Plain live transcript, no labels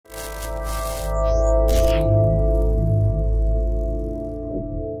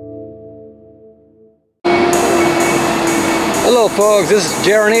Hello folks, this is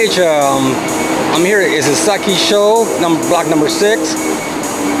JRNH. I'm here at Isezaki-cho, block number 6.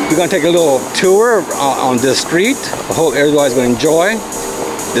 We're going to take a little tour on this street. I hope everybody's going to enjoy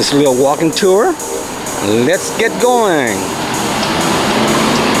this little walking tour. Let's get going.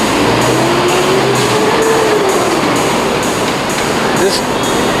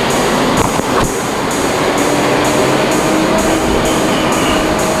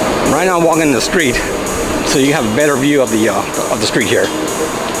 Right now I'm walking the street, so you have a better view of the street here.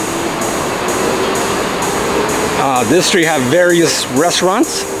 This street has various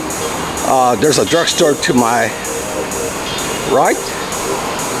restaurants. There's a drugstore to my right,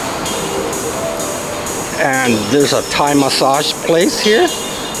 and there's a Thai massage place here.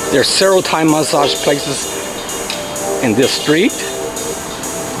 There's several Thai massage places in this street.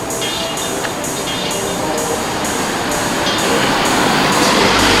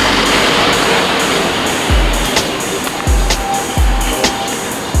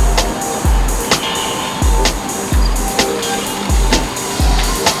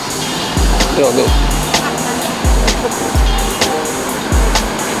 Look.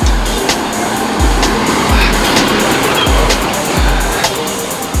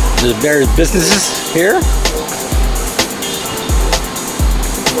 There's various businesses here.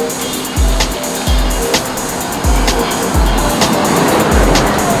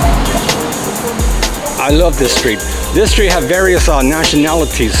 I love this street. This street has various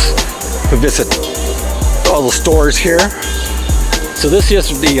nationalities who visit all the stores here. So this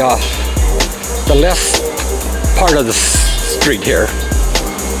is the left part of the street here.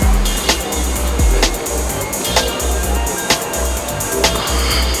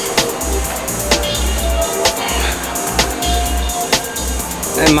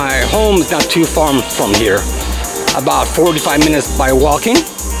 And my home is not too far from here, about 45 minutes by walking.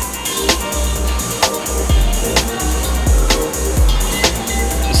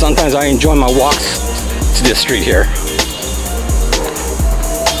 Sometimes I enjoy my walks to this street here.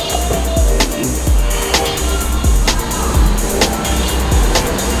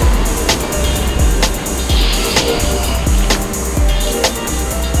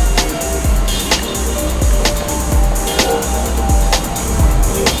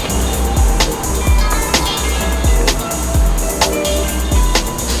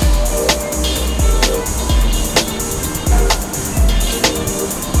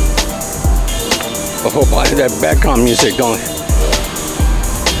 I hope that background music don't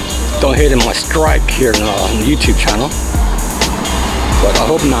hit in my strike here on the YouTube channel, but I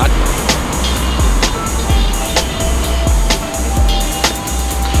hope not.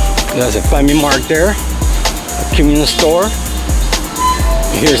 There's a Family Mart there, a convenience store.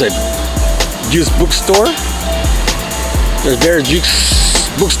 Here's a juice bookstore. There's various juice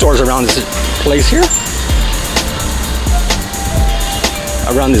bookstores around this place here,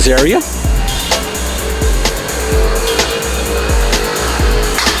 around this area.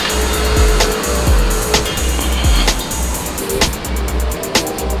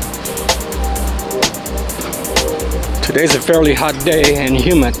 Today's a fairly hot day and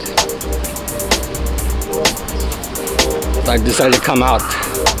humid. I decided to come out.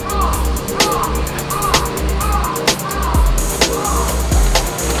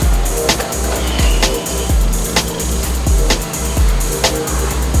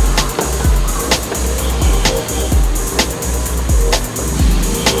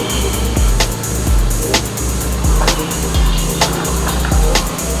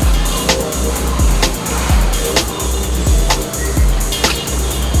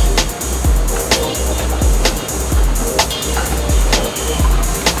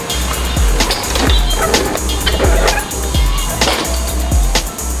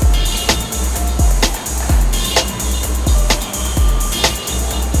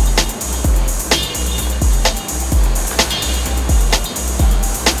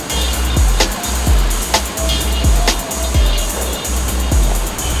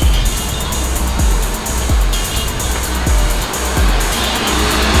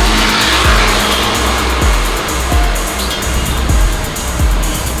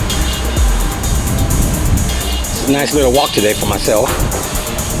 Nice little walk today for myself.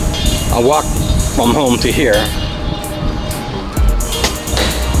 I walked from home to here.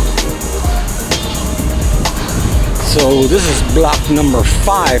 So this is block number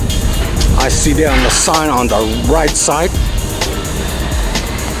 5. I see there on the sign on the right side.